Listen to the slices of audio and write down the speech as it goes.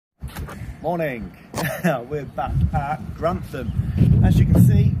Morning. We're back at Grantham. As you can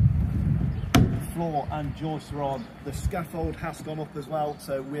see, floor and joists are on. The scaffold has gone up as well,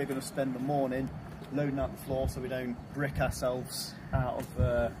 so we're going to spend the morning loading out the floor so we don't brick ourselves out of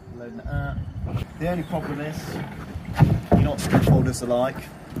loading it out. The only problem is, you know what scaffolders are like.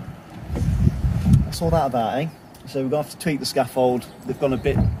 What's all that about, eh? So we're going to have to tweak the scaffold. They've gone a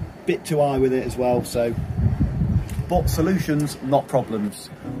bit too high with it as well, so. But solutions, not problems.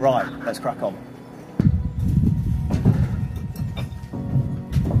 Right, let's crack on.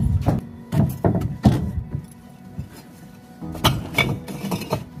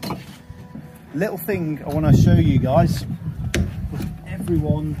 Little thing I want to show you guys.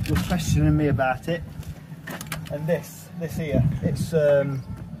 Everyone was questioning me about it, and this here,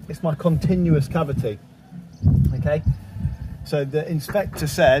 it's my continuous cavity. Okay, so the inspector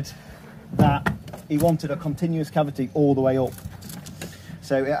said that he wanted a continuous cavity all the way up.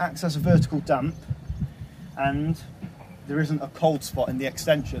 So it acts as a vertical damp and there isn't a cold spot in the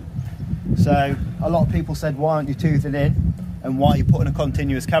extension. So a lot of people said, why aren't you toothing in and why are you putting a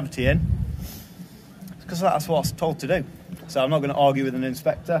continuous cavity in? It's because that's what I was told to do. So I'm not going to argue with an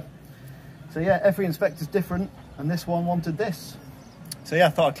inspector. So yeah, every inspector's different and this one wanted this. So yeah, I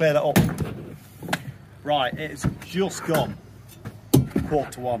thought I'd clear that up. Right, it's just gone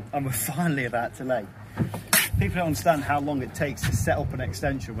 1:15 and we're finally about to lay. People don't understand how long it takes to set up an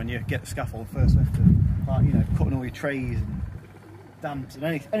extension when you get the scaffold first. You have to, like, you know, cutting all your trays and damps and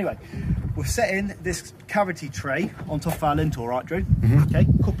anything. Anyway, we're setting this cavity tray on top of our lintel, right, Drew? Okay,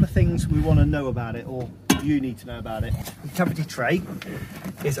 a couple of things we want to know about it, or you need to know about it. The cavity tray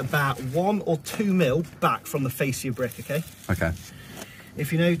is about 1 or 2 mil back from the face of your brick, okay? Okay.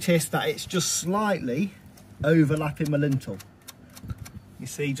 If you notice that it's just slightly overlapping my lintel. You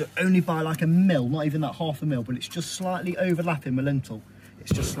see, just only by like a mil, not even that half a mil, but it's just slightly overlapping my lintel.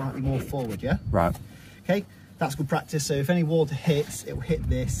 It's just slightly more forward, yeah? Right. Okay, that's good practice. So if any water hits, it will hit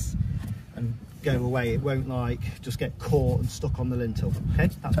this and go away. It won't like just get caught and stuck on the lintel.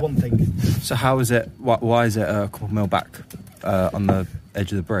 Okay, that's one thing. So how is it, why is it a couple mil back on the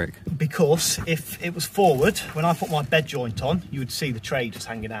edge of the brick? Because if it was forward, when I put my bed joint on, you would see the tray just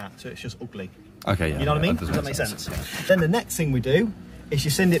hanging out. So it's just ugly. Okay, yeah. You know what I mean? Does that make sense? Then the next thing we do is you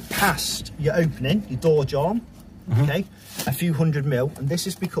send it past your opening, your door jamb, okay, a few 100 mil, and this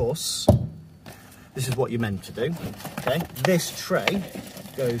is because this is what you're meant to do, okay? This tray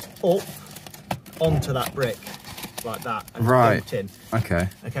goes up onto that brick like that, and right. built in. Okay.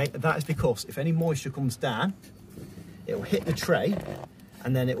 Okay, that is because if any moisture comes down, it will hit the tray,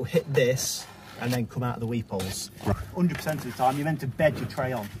 and then it will hit this, and then come out of the weep holes. 100% of the time, you're meant to bed your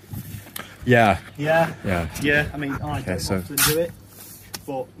tray on. Yeah. Yeah. Yeah. Yeah. I mean, I don't often do it,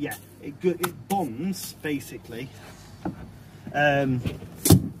 but yeah, it bonds basically.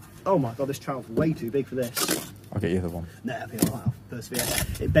 Oh my god, this trowel's way too big for this. I'll get you the one. No, I'll be alright. I'll persevere.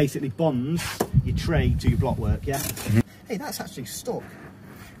 It basically bonds your tray to your block work. Yeah. Hey, that's actually stuck.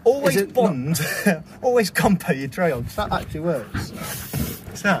 Always bond. Always compo your tray on. That actually works.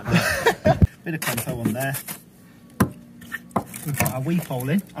 What's that? Bit of compo on there. We've got our weep hole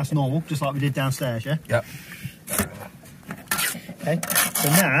in, as normal, just like we did downstairs, yeah? Yep. Okay, so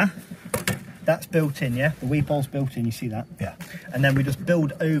now, that's built in, yeah? The weep hole's built in, you see that? Yeah. And then we just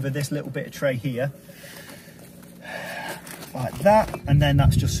build over this little bit of tray here, like that, and then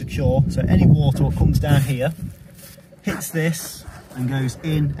that's just secure. So any water that comes down here, hits this, and goes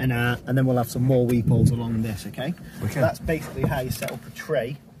in and out, and then we'll have some more weep holes along this, okay? So that's basically how you set up a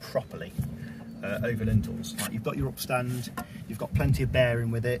tray properly. Over lintels. Like, you've got your upstand, you've got plenty of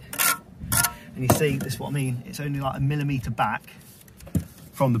bearing with it, and you see, this is what I mean, it's only like 1 millimetre back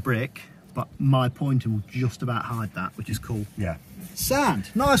from the brick, but my pointer will just about hide that, which is cool. Yeah.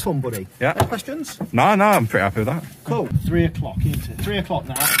 Sand, nice one, buddy. Yeah. Any questions? No, I'm pretty happy with that. Cool. 3 o'clock, isn't it? 3 o'clock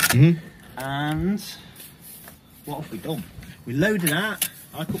now. And what have we done? We loaded out,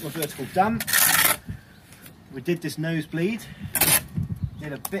 I cut my vertical damp, we did this nosebleed,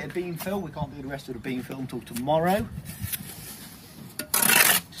 did a bit of beam fill. We can't do the rest of the beam fill until tomorrow.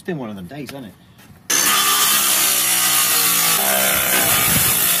 It's been one of them days, hasn't it?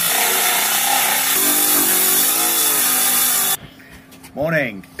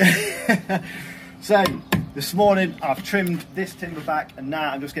 Morning. So this morning I've trimmed this timber back, and now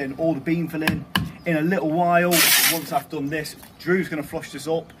I'm just getting all the beam fill in a little while. Once I've done this, Drew's going to flush this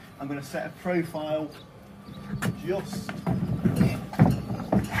up. I'm going to set a profile just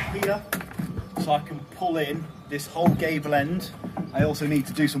here so I can pull in this whole gable end. I also need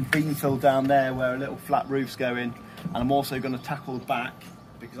to do some beam fill down there where a little flat roof's going, and I'm also going to tackle the back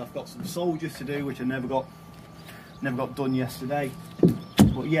because I've got some soldiers to do which I never got done yesterday.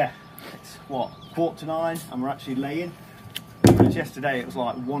 But yeah, It's what, 8:45 and we're actually laying. Whereas yesterday it was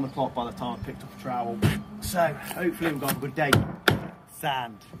like 1 o'clock by the time I picked up a trowel. So hopefully we've got a good day.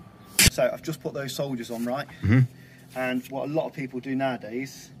 Sand. So I've just put those soldiers on, right? And what a lot of people do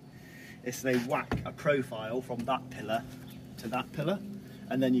nowadays is they whack a profile from that pillar to that pillar,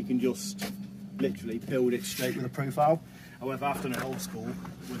 and then you can just literally build it straight with a profile. However, I've done it old school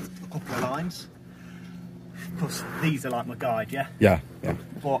with a couple of lines, because these are like my guide, yeah? Yeah.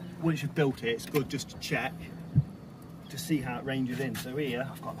 But once you've built it, it's good just to check to see how it ranges in. So here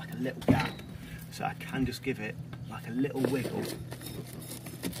I've got like a little gap, so I can just give it like a little wiggle,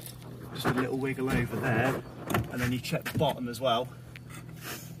 just a little wiggle over there, and then you check the bottom as well.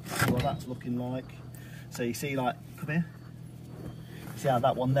 What that's looking like. So you see, like, come here. See how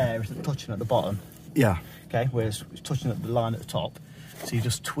that one there is touching at the bottom? Yeah. Okay, whereas it's touching at the line at the top. So you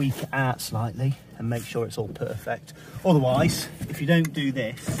just tweak it out slightly and make sure it's all perfect. Otherwise, if you don't do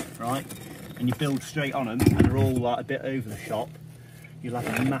this, right, and you build straight on them and they're all like a bit over the shop, you'll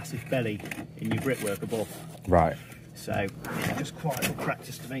have a massive belly in your brickwork above. Right. So it's just quite a good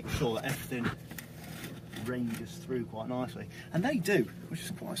practice to make sure that everything ranges through quite nicely. And they do, which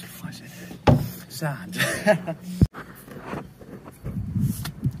is quite surprising. Sand.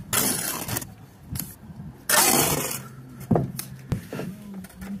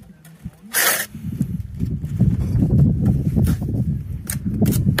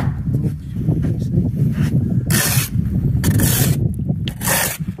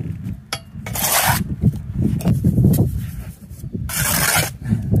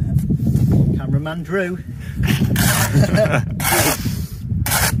 Cameraman Drew. Do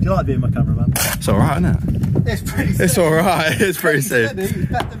you like being my cameraman? It's alright, isn't it? It's pretty sick. It's alright, it's pretty sick.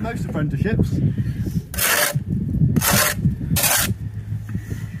 It's better than most apprenticeships. This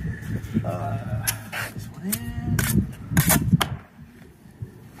one in.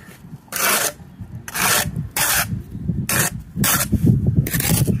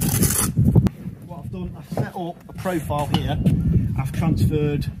 What I've done, I've set up a profile here. I've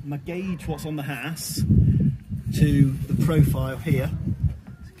transferred my gauge, what's on the house, to the profile here.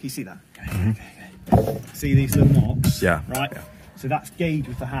 Can you see that? Okay. See these little marks? Yeah. Right? Yeah. So that's gauge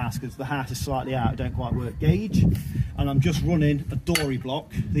with the house, because the house is slightly out, it don't quite work gauge. And I'm just running a dory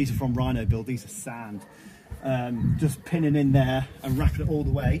block. These are from Rhino Build, these are sand. Just pinning in there and wrapping it all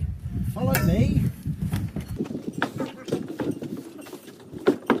the way. Follow me.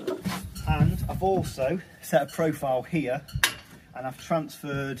 And I've also set a profile here, and I've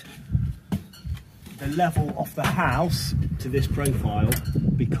transferred the level of the house to this profile,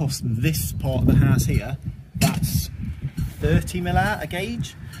 because this part of the house here, that's 30mm out a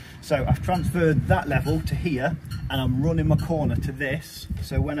gauge. So I've transferred that level to here, and I'm running my corner to this.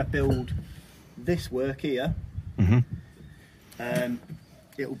 So when I build this work here,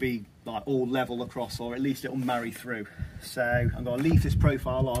 it'll be like all level across, or at least it'll marry through. So I'm going to leave this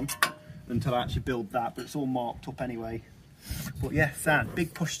profile on until I actually build that, but it's all marked up anyway. But yeah, Sam,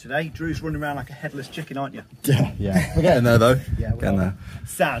 big push today. Drew's running around like a headless chicken, aren't you? Yeah. We're getting there though. Yeah, we're getting there.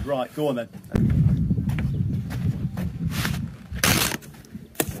 Sad, right, go on then.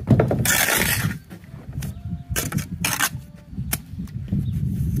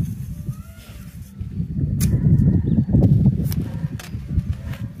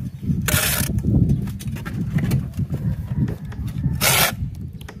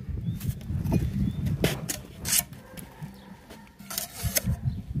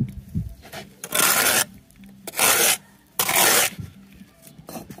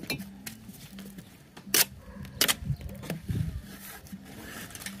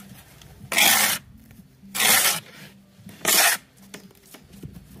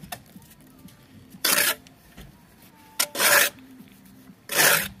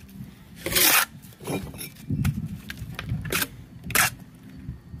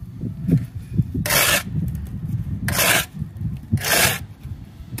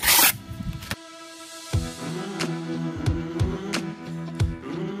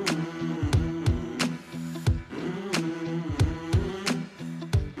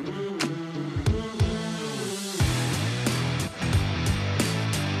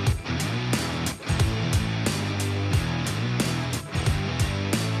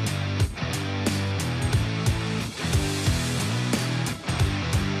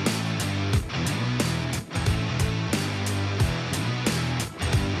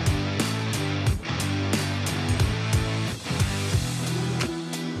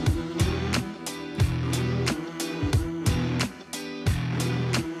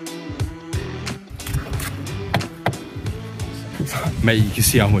 Mate, you can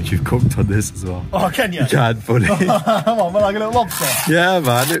see how much you've cooked on this as well. Oh, can you? You can, buddy. Come on, we're like a little lobster. Yeah,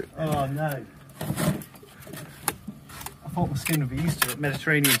 man. Oh, no. I thought my skin would be used to it,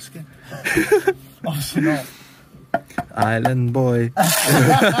 Mediterranean skin. Obviously not. Island boy.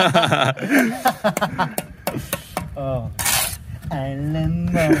 Oh.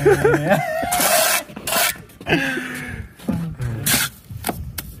 Island boy.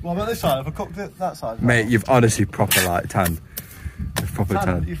 What about this side? Have I cooked it that side? Mate, you've honestly proper like tanned. You've proper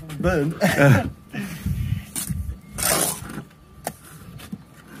tanned. You've burned.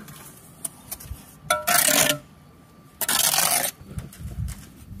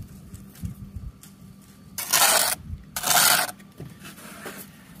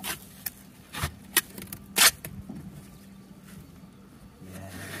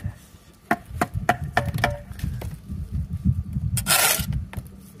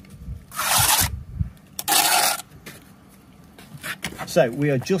 So we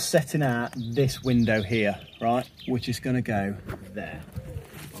are just setting out this window here, right, which is going to go there,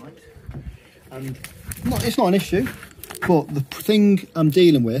 right? And it's not an issue, but the thing I'm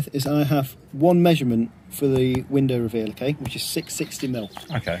dealing with is I have one measurement for the window reveal, okay, which is 660 mil.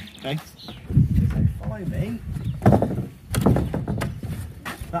 Okay. Okay. So follow me.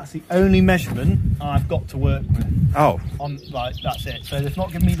 That's the only measurement I've got to work with. Oh. Like that's it. So they've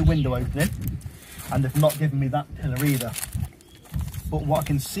not given me the window opening, and they've not given me that pillar either. But what I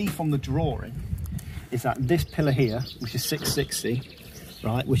can see from the drawing is that this pillar here, which is 660,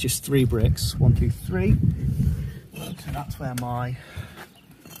 right, which is 3 bricks, 1, 2, 3. So that's where my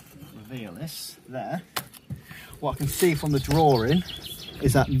reveal is, there. What I can see from the drawing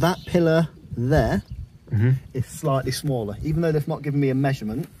is that that pillar there is slightly smaller. Even though they've not given me a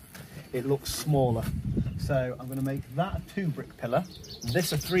measurement, it looks smaller. So I'm going to make that a 2 brick pillar,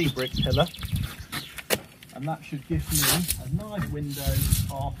 this a 3 brick pillar, and that should give me a nice window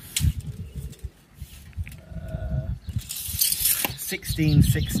of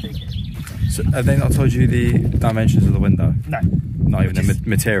 1660. So have they not told you the dimensions of the window? No. Not even the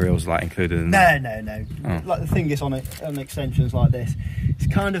materials like included in No. Oh. Like the thing is on extensions like this, it's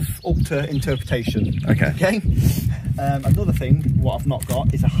kind of up to interpretation. Okay. Another thing, what I've not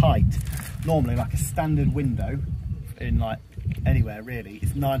got is a height. Normally, like a standard window in like anywhere really,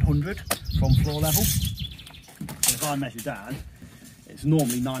 is 900 from floor level. So if I measure down, it's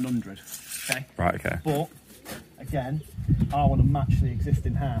normally 900. Okay. Right. Okay. But again, I want to match the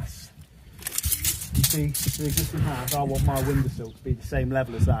existing house. You see, the existing house, I want my windowsill to be the same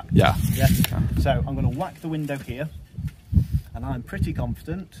level as that. Yeah. So I'm going to whack the window here, and I'm pretty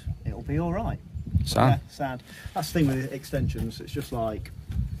confident it'll be all right. Sound. Yeah, sound. That's the thing with extensions. It's just like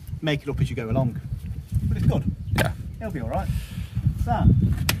make it up as you go along, but it's good. Yeah. It'll be all right. That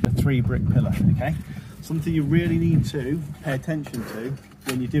the 3 brick pillar. Okay. Something you really need to pay attention to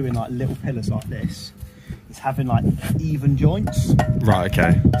when you're doing like little pillars like this is having like even joints. Right.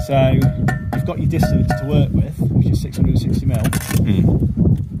 Okay. So you've got your distance to work with, which is 660 mil.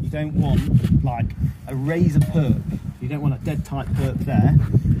 You don't want like a razor perp. You don't want a dead tight perp there,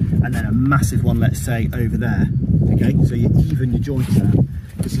 and then a massive one, let's say, over there. Okay, so you even your joints out,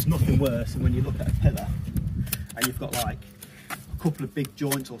 because there's nothing worse than when you look at a pillar and you've got like a couple of big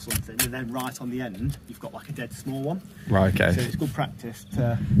joints or something, and then right on the end you've got like a dead small one. Right. Okay. So it's good practice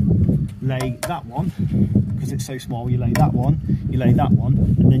to lay that one, because it's so small. You lay that one, you lay that one,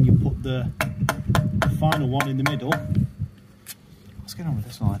 and then you put the final one in the middle. What's going on with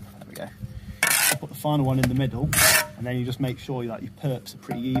this line? There we go. You put the final one in the middle, and then you just make sure that your perps are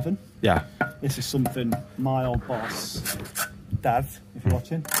pretty even. Yeah. This is something my old boss, Dad, if you're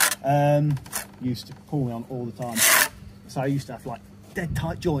watching, used to pull me on all the time. So I used to have like dead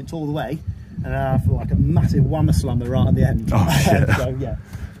tight joints all the way, and I have like a massive whammer slammer right at the end. Oh, shit. So yeah.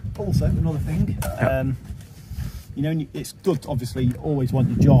 Also, another thing, you know, it's good, obviously, you always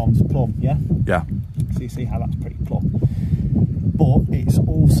want your arms plumb, yeah? Yeah. So you see how that's pretty plumb. But it's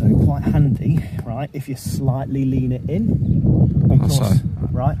also quite handy, right, if you slightly lean it in. Because,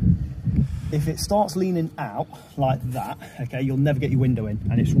 right, if it starts leaning out like that, okay, you'll never get your window in,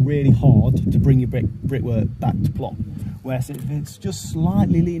 and it's really hard to bring your brickwork back to plumb. Whereas if it's just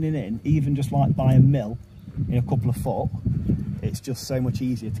slightly leaning in, even just like by a mil in a couple of foot, it's just so much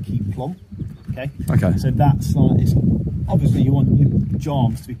easier to keep plumb. Okay. Okay. So that's like, it's obviously you want your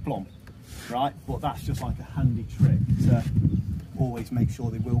jambs to be plumb, right? But that's just like a handy trick to always make sure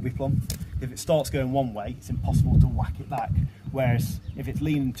they will be plumb. If it starts going one way, it's impossible to whack it back. Whereas if it's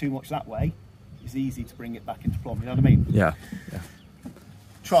leaning too much that way, it's easy to bring it back into plumb. You know what I mean? Yeah. Yeah.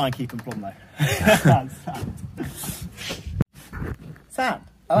 Try and keep them plumb though. Sand.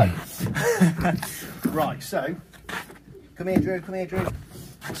 Oh. Right. So. Come here, Drew, come here, Drew.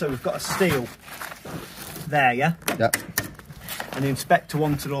 So we've got a steel there, yeah? Yep. And the inspector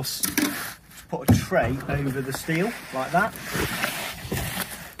wanted us to put a tray over the steel, like that.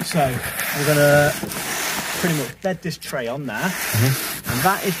 So we're going to pretty much bed this tray on there. And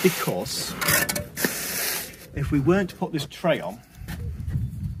that is because if we weren't to put this tray on,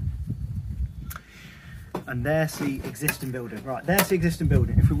 and there's the existing building, right, there's the existing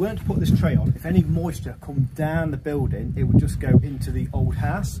building. If we weren't to put this tray on, if any moisture come down the building, it would just go into the old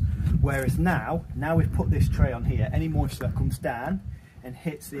house. Whereas now we've put this tray on here, any moisture that comes down and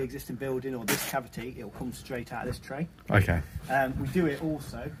hits the existing building or this cavity, it'll come straight out of this tray. Okay. We do it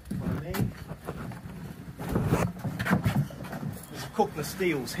also, follow me. There's a couple of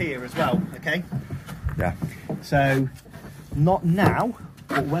steels here as well, okay? Yeah. So, not now,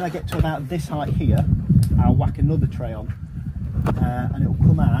 but when I get to about this height here, I'll whack another tray on and it'll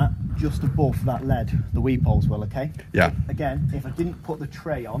come out just above that lead, the weep holes will, okay? Yeah. Again, if I didn't put the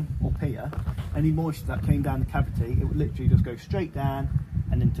tray on up here, any moisture that came down the cavity, it would literally just go straight down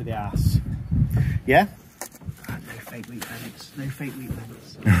and into the arse. Yeah? No fake weep vents, no fake weep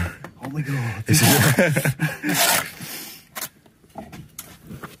vents. Oh my God.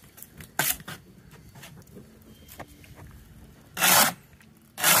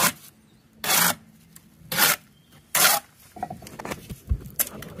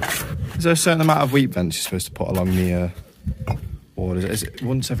 Is there a certain amount of wheat vents you're supposed to put along the wall? Is it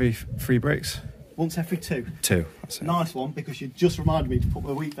once every 3 bricks? Once every 2. 2. That's it. Nice one, because you just reminded me to put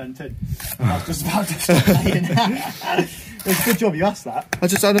my wheat vent in. I was just about to start playing. It's a good job you asked that. I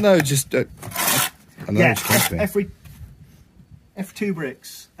don't know, just... I don't know, Yeah, just comes to me. every 2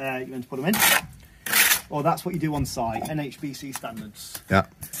 bricks, you're going to put them in. Well, that's what you do on site, NHBC standards. Yeah.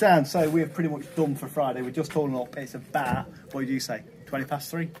 So we're pretty much done for Friday. We're just calling up. It's about, what do you say, 20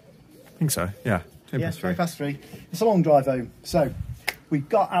 past 3? I think so, yeah. 20 past 3. It's a long drive home. So we've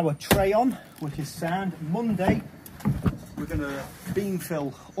got our tray on, which is sound. Monday, we're going to beam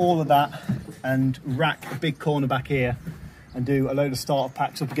fill all of that and rack a big corner back here and do a load of starter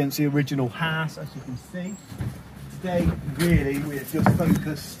packs up against the original house, as you can see. Today, really, we're just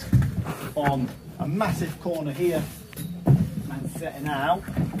focused on a massive corner here and setting out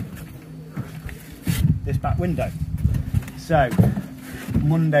this back window. So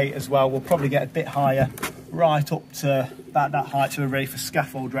Monday as well, we'll probably get a bit higher, right up to about that height, so we're ready for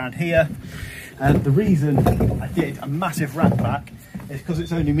scaffold around here. And the reason I did a massive rack back is because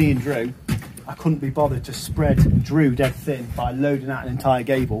it's only me and Drew. I couldn't be bothered to spread Drew dead thin by loading out an entire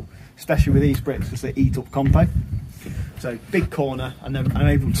gable, especially with these bricks because they eat up compo. So big corner, and then I'm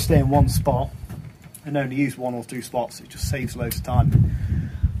able to stay in one spot and only use 1 or 2 spots. It just saves loads of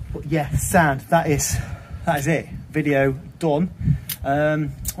time. But yeah, sound, that is it. Video done.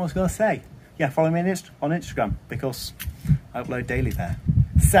 What was I going to say? Yeah, follow me on Instagram because I upload daily there.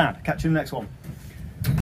 Sound, catch you in the next one.